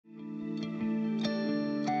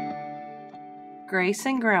Grace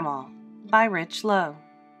and Grandma by Rich Lowe.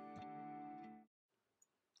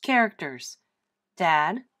 Characters: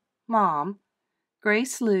 Dad, Mom,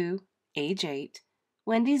 Grace Liu, age 8,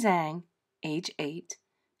 Wendy Zhang, age 8,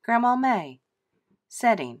 Grandma May.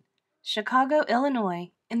 Setting: Chicago,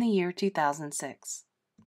 Illinois, in the year 2006.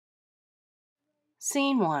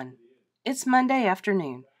 Scene 1. It's Monday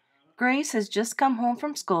afternoon. Grace has just come home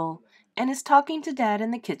from school and is talking to Dad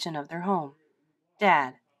in the kitchen of their home.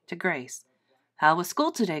 Dad, to Grace: "How was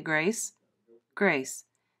school today, Grace?" Grace: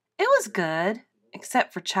 "It was good,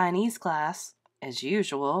 except for Chinese class, as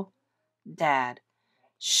usual." Dad: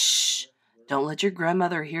 "Shh! Don't let your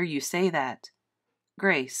grandmother hear you say that."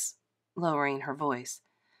 Grace, lowering her voice: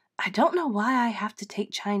 "I don't know why I have to take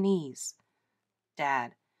Chinese."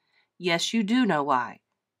 Dad: "Yes, you do know why.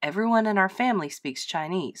 Everyone in our family speaks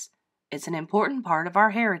Chinese. It's an important part of our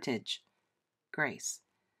heritage." Grace: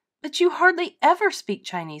 "But you hardly ever speak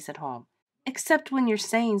Chinese at home, except when you're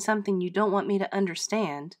saying something you don't want me to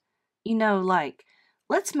understand. You know, like,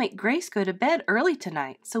 'Let's make Grace go to bed early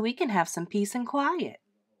tonight so we can have some peace and quiet.'"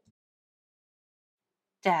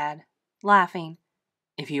 Dad, laughing: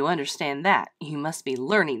 "If you understand that, you must be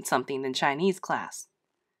learning something in Chinese class."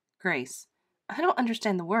 Grace: "I don't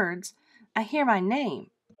understand the words. I hear my name,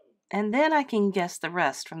 and then I can guess the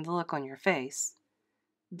rest from the look on your face."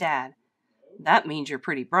 Dad: "That means you're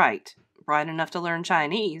pretty bright enough to learn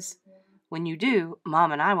Chinese. When you do,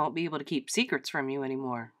 Mom and I won't be able to keep secrets from you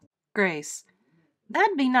anymore." Grace: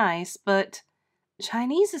 "That'd be nice, but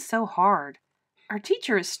Chinese is so hard. Our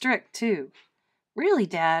teacher is strict, too. Really,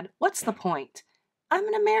 Dad, what's the point? I'm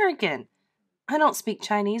an American. I don't speak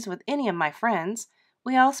Chinese with any of my friends.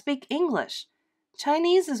 We all speak English.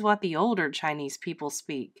 Chinese is what the older Chinese people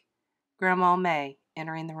speak." Grandma May,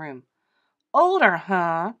 entering the room: "Older,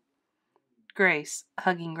 huh?" Grace,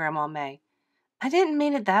 hugging Grandma May: "I didn't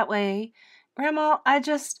mean it that way. Grandma,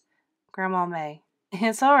 Grandma May: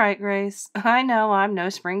 "It's all right, Grace. I know I'm no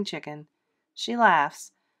spring chicken." She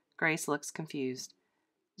laughs. Grace looks confused.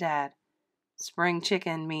 Dad: "Spring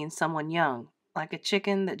chicken means someone young, like a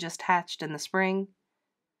chicken that just hatched in the spring."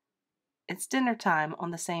 It's dinner time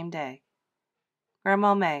on the same day.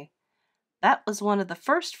 Grandma May: "That was one of the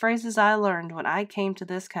first phrases I learned when I came to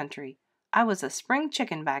this country. I was a spring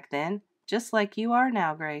chicken back then, just like you are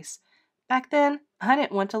now, Grace. Back then, I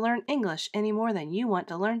didn't want to learn English any more than you want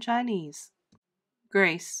to learn Chinese."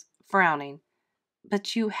 Grace, frowning: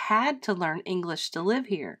 "But you had to learn English to live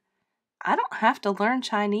here. I don't have to learn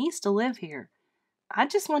Chinese to live here. I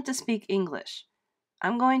just want to speak English.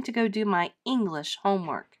 I'm going to go do my English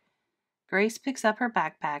homework." Grace picks up her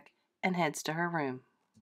backpack and heads to her room.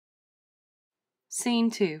 Scene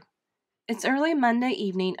 2. It's early Monday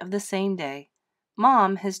evening of the same day.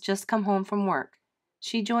 Mom has just come home from work.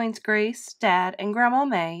 She joins Grace, Dad, and Grandma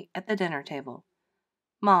May at the dinner table.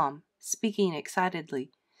 Mom, speaking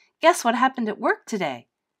excitedly: "Guess what happened at work today?"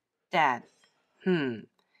 Dad: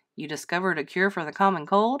 You discovered a cure for the common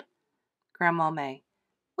cold?" Grandma May: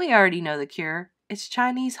 "We already know the cure. It's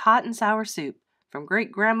Chinese hot and sour soup, from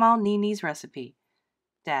Great-Grandma Nini's recipe."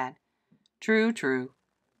 Dad: "True, true.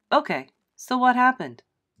 Okay, so what happened?"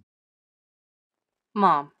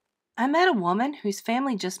 Mom: "I met a woman whose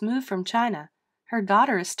family just moved from China. Her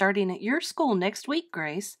daughter is starting at your school next week,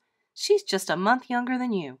 Grace. She's just a month younger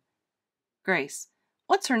than you." Grace: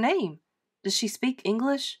 "What's her name? Does she speak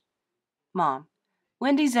English?" Mom: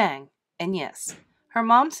 "Wendy Zhang. And yes, her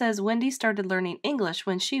mom says Wendy started learning English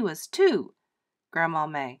when she was 2. Grandma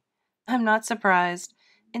May: "I'm not surprised.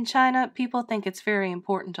 In China, people think it's very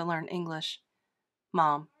important to learn English."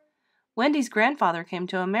 Mom: "Wendy's grandfather came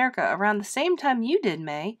to America around the same time you did,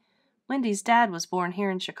 May. Wendy's dad was born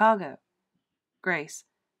here in Chicago." Grace: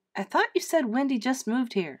 "I thought you said Wendy just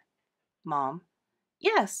moved here." Mom: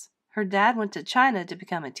 "Yes, her dad went to China to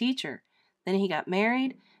become a teacher. Then he got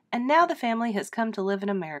married, and now the family has come to live in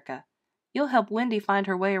America. You'll help Wendy find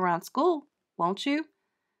her way around school, won't you?"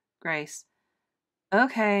 Grace: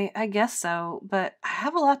 "Okay, I guess so, but I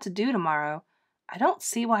have a lot to do tomorrow. I don't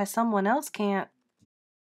see why someone else can't."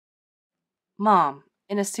 Mom,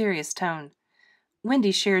 in a serious tone: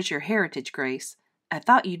 "Wendy shares your heritage, Grace. I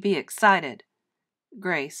thought you'd be excited."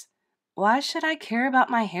 Grace: "Why should I care about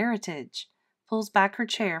my heritage?" Pulls back her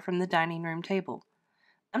chair from the dining room table.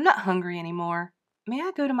 "I'm not hungry anymore. May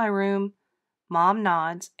I go to my room?" Mom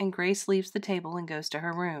nods, and Grace leaves the table and goes to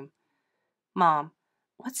her room. Mom: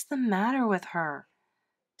 "What's the matter with her?"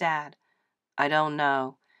 Dad: "I don't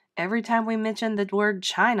know. Every time we mention the word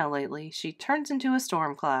China lately, she turns into a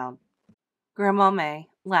storm cloud." Grandma May,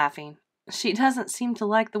 laughing: "She doesn't seem to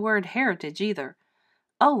like the word heritage either.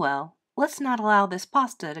 Oh well, let's not allow this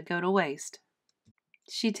pasta to go to waste."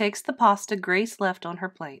 She takes the pasta Grace left on her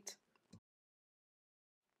plate.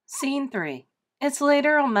 Scene 3. It's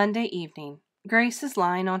later on Monday evening. Grace is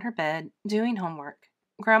lying on her bed, doing homework.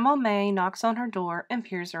 Grandma May knocks on her door and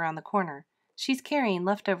peers around the corner. She's carrying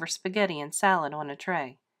leftover spaghetti and salad on a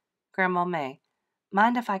tray. Grandma May: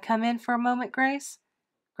 Mind if I come in for a moment, Grace?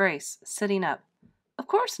 Grace, sitting up: Of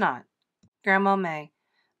course not. Grandma May: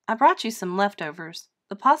 I brought you some leftovers.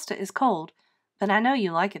 The pasta is cold, but I know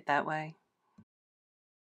you like it that way.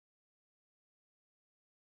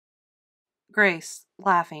 Grace,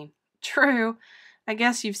 laughing: True. I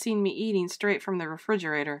guess you've seen me eating straight from the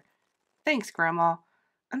refrigerator. Thanks, Grandma.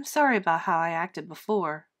 I'm sorry about how I acted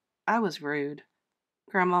before. I was rude.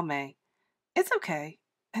 Grandma May: It's okay.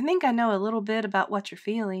 I think I know a little bit about what you're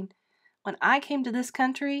feeling. When I came to this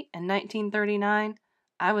country in 1939,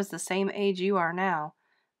 I was the same age you are now.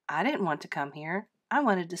 I didn't want to come here. I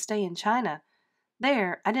wanted to stay in China.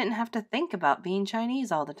 There, I didn't have to think about being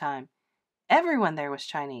Chinese all the time. Everyone there was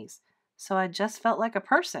Chinese, so I just felt like a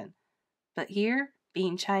person. But here,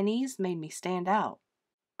 being Chinese made me stand out.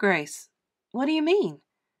 Grace: What do you mean?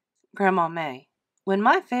 Grandma May: When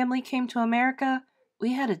my family came to America,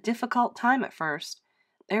 we had a difficult time at first.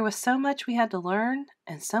 There was so much we had to learn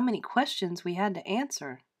and so many questions we had to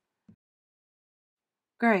answer.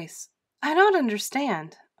 Grace: I don't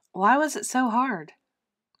understand. Why was it so hard?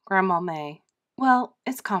 Grandma May: Well,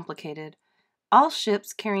 it's complicated. All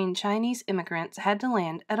ships carrying Chinese immigrants had to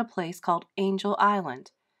land at a place called Angel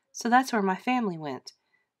Island, so that's where my family went.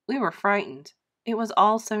 We were frightened. It was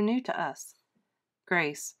all so new to us.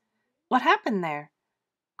 Grace: What happened there?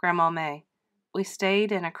 Grandma May: We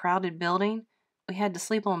stayed in a crowded building. We had to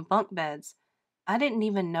sleep on bunk beds. I didn't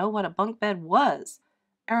even know what a bunk bed was.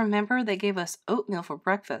 I remember they gave us oatmeal for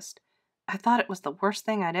breakfast. I thought it was the worst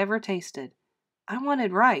thing I'd ever tasted. I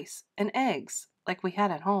wanted rice and eggs, like we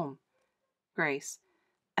had at home. Grace: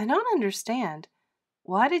 I don't understand.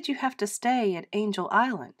 Why did you have to stay at Angel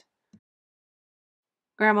Island?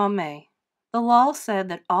 Grandma May: The law said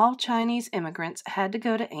that all Chinese immigrants had to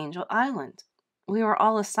go to Angel Island. We were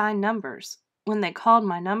all assigned numbers. When they called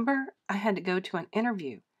my number, I had to go to an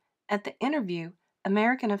interview. At the interview,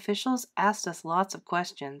 American officials asked us lots of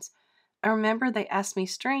questions. I remember they asked me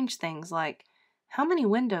strange things like, How many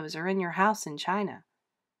windows are in your house in China?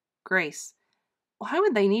 Grace: Why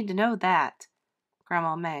would they need to know that?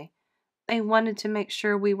 Grandma May: They wanted to make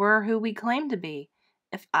sure we were who we claimed to be.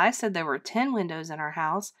 If I said there were 10 windows in our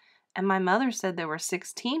house, and my mother said there were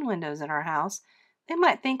 16 windows in our house, they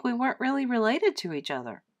might think we weren't really related to each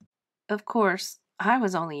other. Of course, I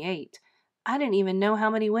was only 8. I didn't even know how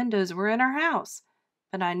many windows were in our house,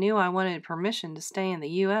 but I knew I wanted permission to stay in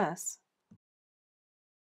the U.S.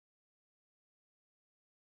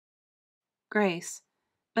 Grace: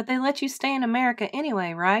 But they let you stay in America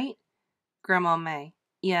anyway, right? Grandma May: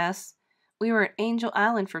 Yes. We were at Angel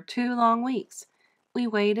Island for 2 long weeks. We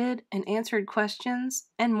waited and answered questions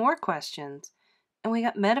and more questions, and we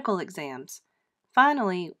got medical exams.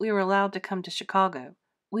 Finally, we were allowed to come to Chicago.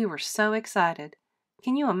 We were so excited.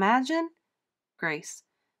 Can you imagine? Grace: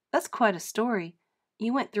 That's quite a story.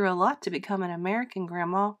 You went through a lot to become an American,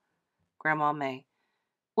 Grandma. Grandma May: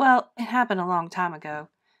 Well, it happened a long time ago.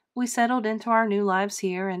 We settled into our new lives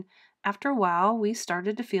here, and after a while, we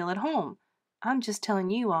started to feel at home. I'm just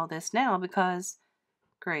telling you all this now because...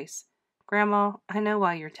 Grace: Grandma, I know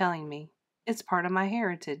why you're telling me. It's part of my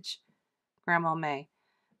heritage. Grandma May: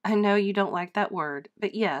 I know you don't like that word,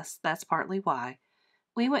 but yes, that's partly why.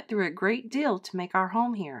 We went through a great deal to make our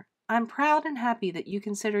home here. I'm proud and happy that you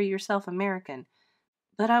consider yourself American,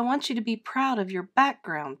 but I want you to be proud of your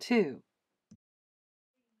background, too.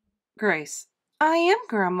 Grace: I am,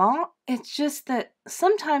 Grandma. It's just that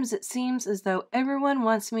sometimes it seems as though everyone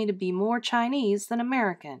wants me to be more Chinese than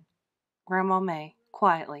American. Grandma May,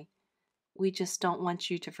 quietly: We just don't want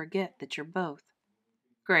you to forget that you're both.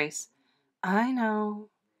 Grace: I know.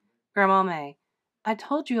 Grandma May: I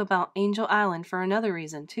told you about Angel Island for another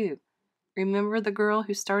reason, too. Remember the girl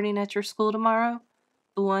who's starting at your school tomorrow?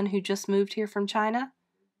 The one who just moved here from China?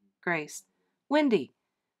 Grace: Wendy.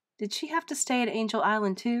 Did she have to stay at Angel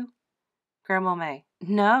Island, too? Grandma May: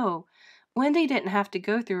 No. Wendy didn't have to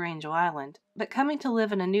go through Angel Island, but coming to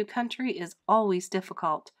live in a new country is always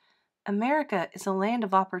difficult. America is a land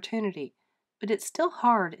of opportunity, but it's still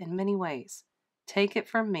hard in many ways. Take it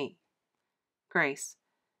from me. Grace: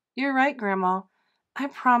 You're right, Grandma. I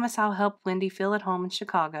promise I'll help Wendy feel at home in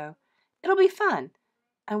Chicago. It'll be fun.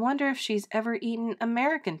 I wonder if she's ever eaten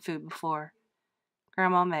American food before.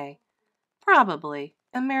 Grandma May: Probably.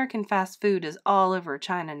 American fast food is all over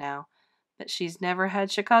China now, but she's never had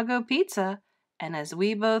Chicago pizza, and as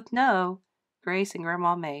we both know, Grace and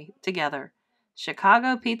Grandma May, together,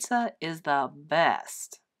 Chicago pizza is the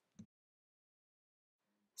best.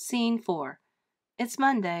 Scene 4. It's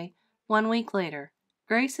Monday, 1 week later.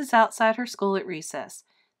 Grace is outside her school at recess.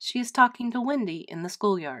 She is talking to Wendy in the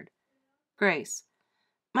schoolyard. Grace: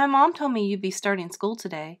 my mom told me you'd be starting school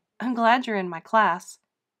today. I'm glad you're in my class.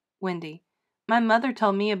 Wendy: my mother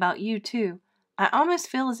told me about you too. I almost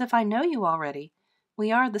feel as if I know you already.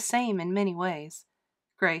 We are the same in many ways.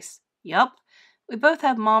 Grace: yup. We both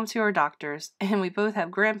have moms who are doctors, and we both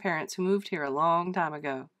have grandparents who moved here a long time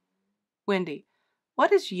ago. Wendy: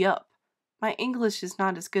 what is yup? My English is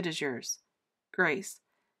not as good as yours. Grace: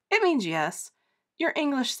 it means yes. Your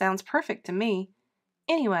English sounds perfect to me.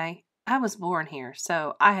 Anyway, I was born here,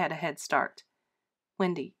 so I had a head start.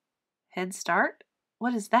 Wendy: head start?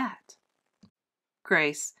 What is that?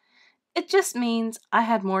 Grace: it just means I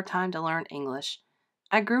had more time to learn English.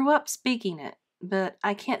 I grew up speaking it, but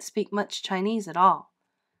I can't speak much Chinese at all.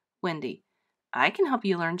 Wendy: I can help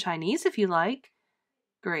you learn Chinese if you like.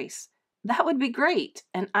 Grace: that would be great,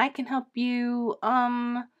 and I can help you,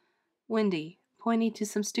 Wendy, pointing to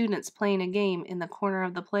some students playing a game in the corner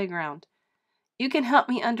of the playground. You can help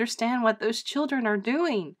me understand what those children are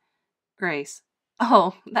doing. Grace: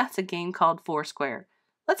 oh, that's a game called Foursquare.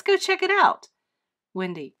 Let's go check it out.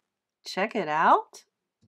 Wendy: check it out?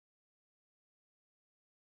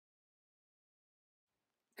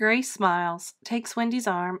 Grace smiles, takes Wendy's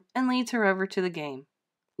arm, and leads her over to the game.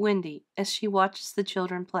 Wendy, as she watches the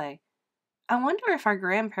children play: I wonder if our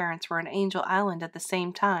grandparents were on Angel Island at the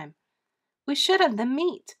same time. We should have them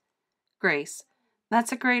meet. Grace: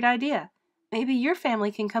 that's a great idea. Maybe your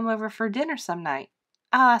family can come over for dinner some night.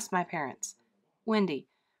 I'll ask my parents. Wendy: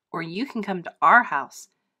 or you can come to our house.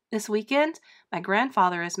 This weekend, my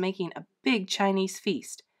grandfather is making a big Chinese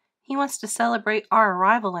feast. He wants to celebrate our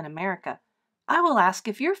arrival in America. I will ask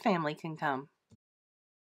if your family can come.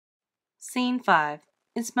 Scene 5.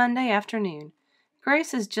 It's Monday afternoon.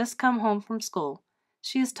 Grace has just come home from school.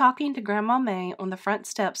 She is talking to Grandma May on the front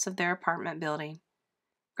steps of their apartment building.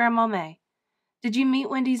 Grandma May: did you meet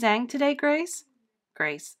Wendy Zhang today, Grace?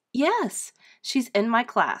 Grace: yes, she's in my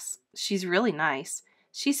class. She's really nice.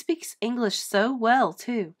 She speaks English so well,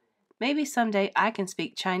 too. Maybe someday I can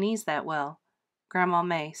speak Chinese that well. Grandma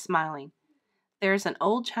May, smiling: there's an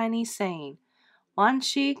old Chinese saying, Wan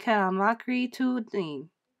Shi Ka Makri Tu Ding.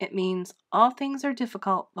 It means all things are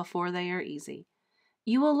difficult before they are easy.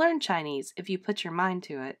 You will learn Chinese if you put your mind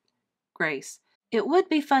to it. Grace: it would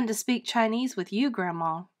be fun to speak Chinese with you,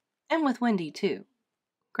 Grandma. And with Wendy, too.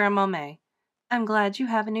 Grandma May: I'm glad you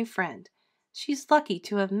have a new friend. She's lucky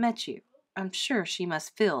to have met you. I'm sure she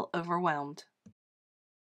must feel overwhelmed.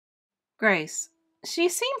 Grace: she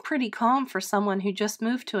seemed pretty calm for someone who just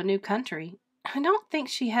moved to a new country. I don't think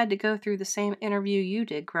she had to go through the same interview you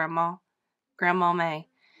did, Grandma. Grandma May: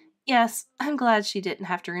 yes, I'm glad she didn't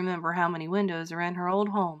have to remember how many windows are in her old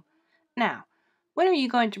home. Now, when are you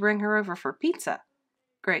going to bring her over for pizza?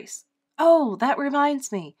 Grace: oh, that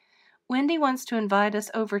reminds me. Wendy wants to invite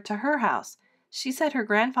us over to her house. She said her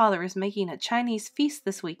grandfather is making a Chinese feast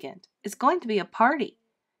this weekend. It's going to be a party.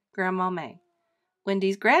 Grandma May: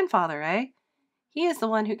 Wendy's grandfather, eh? He is the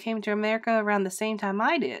one who came to America around the same time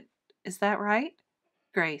I did. Is that right?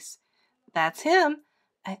 Grace: that's him.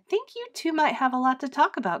 I think you two might have a lot to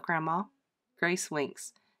talk about, Grandma. Grace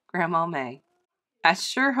winks. Grandma May: I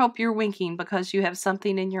sure hope you're winking because you have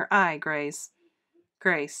something in your eye, Grace.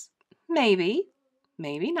 Grace: maybe.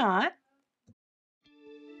 Maybe not.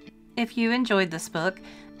 If you enjoyed this book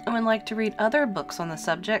and would like to read other books on the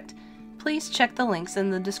subject, please check the links in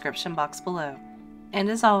the description box below. And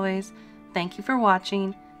as always, thank you for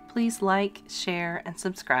watching. Please like, share, and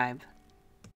subscribe.